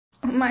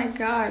my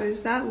god,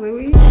 is that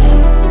Louis?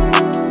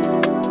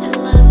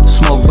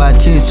 Smoke by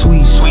 10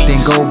 sweets,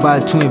 then go buy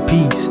Twin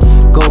Peaks.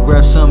 Go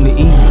grab something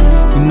to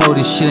eat, you know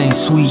this shit ain't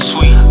sweet.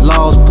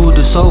 Laws pulled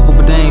us over,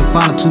 but they ain't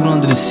find a tooth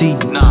under the seat.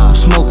 I'm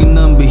smoking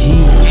nothing but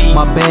heat,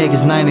 my bag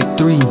is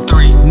 93.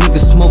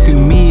 Niggas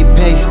smoking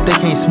mid-packs, they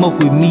can't smoke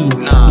with me.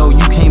 No,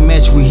 you can't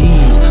match with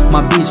he's.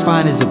 My bitch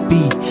fine as a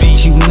bee.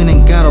 She went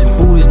and got her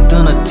booties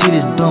done, her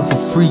titties done for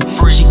free.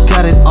 She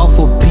got it off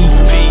of P,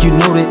 you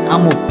know that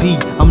I'm a P.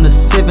 I'm the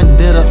 7th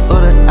letter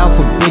of the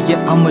alphabet,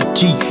 yeah I'm a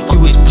G. You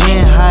was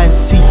playing hide and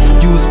seek,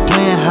 you was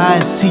playing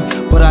hide and seek,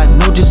 but I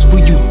know just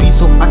where you be,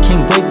 so I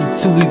can't wait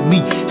until we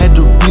meet. Had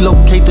to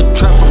relocate the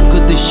trap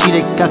cause the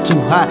shit it got too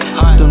hot.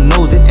 Them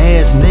nosy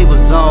ass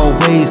neighbors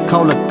always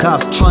call the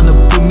cops, tryna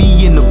put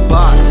me in the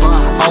box,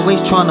 always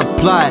tryna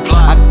plot.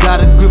 I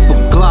got a grip of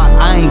Glock,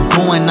 I ain't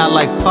going out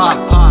like pop.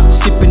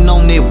 Sipping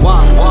on that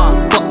wop,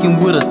 fucking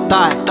with a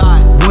thought.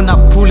 When I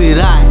pull it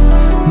out,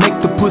 make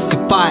the pussy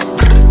fight.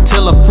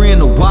 Tell a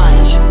friend to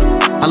watch,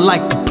 I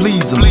like to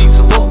please them.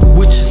 Fuck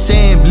what you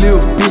saying, little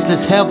bitch,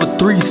 let's have a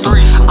threesome.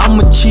 I'm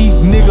a cheap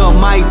nigga,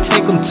 I might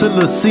take him to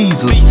the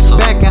Caesars.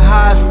 Back in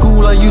high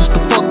school, I used to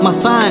fuck my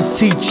science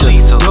teacher.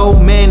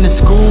 Dope man in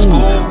school,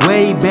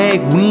 way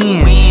back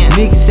when.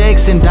 Nick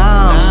Sacks and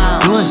dimes,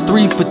 blunts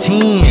 3 for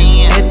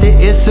 10. At the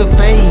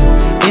SFA,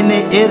 in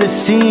the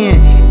Edison.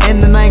 And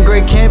the 9th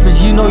grade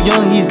campus, you know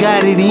YungHeze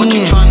got it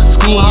in.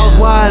 Schoolhouse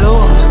wide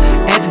up,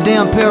 at the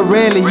damn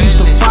Pirelli. Used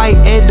to fight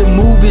at the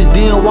movies,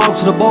 then walk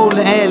to the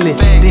bowling alley.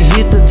 Then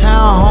hit the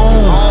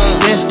townhomes,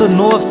 that's the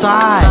north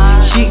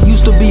side. Shit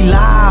used to be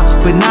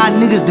live, but now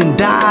niggas done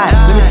died.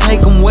 Let me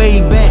take them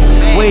way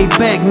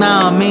back,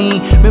 nah I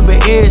mean. Remember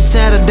every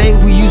Saturday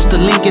we used to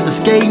link at the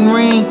skating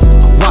ring.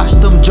 Watch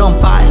them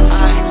jump outs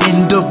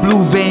in the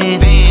blue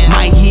van.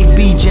 Might hit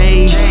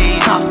BJ's,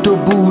 cop the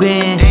boot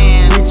in.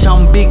 Bitch,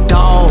 I'm big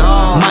dog.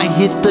 Might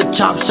hit the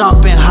chop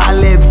shop and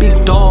holla at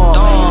big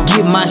dog.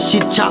 Get my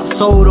shit chopped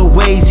so the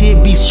ways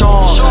here be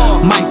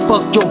sharp. Might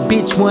fuck your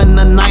bitch when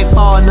the night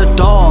fall in the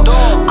dark.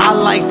 I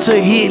like to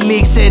hit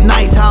licks at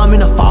nighttime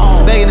in the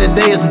fall. Back in the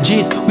day of some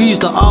jits, we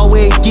used to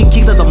always get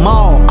kicked at the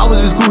mall. I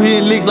was in school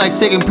hitting licks like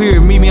second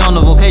period, meet me on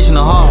the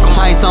vocational hall.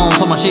 Tights on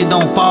so my shit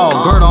don't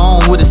fall, girdle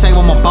on with the same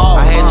on my ball.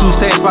 I had 2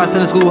 stash spots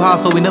in the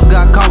schoolhouse, so we never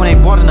got caught when they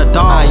brought in the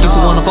dog. I used to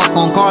wanna fuck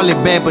on Carley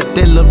bad, but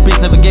that little bitch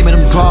never gave me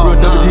them draws.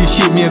 Real double G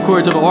shit, me and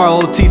Corey to the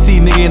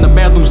ROTC nigga in the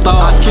bathroom stall.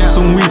 I took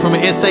some weed from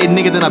an SA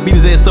nigga, then I beat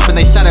his ass up and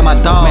they shot at my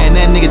dog. Man,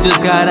 that nigga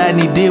just got out and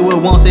he did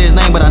what won't say his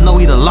name, but I know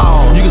he the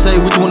law. You can say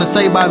what you wanna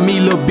say about me,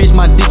 little bitch,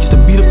 my dick used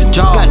to beat up your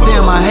jaw.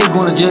 Goddamn, I hate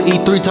going to jail,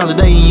 eat 3 times a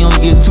day and you only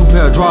get 2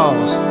 pair of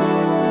drawers.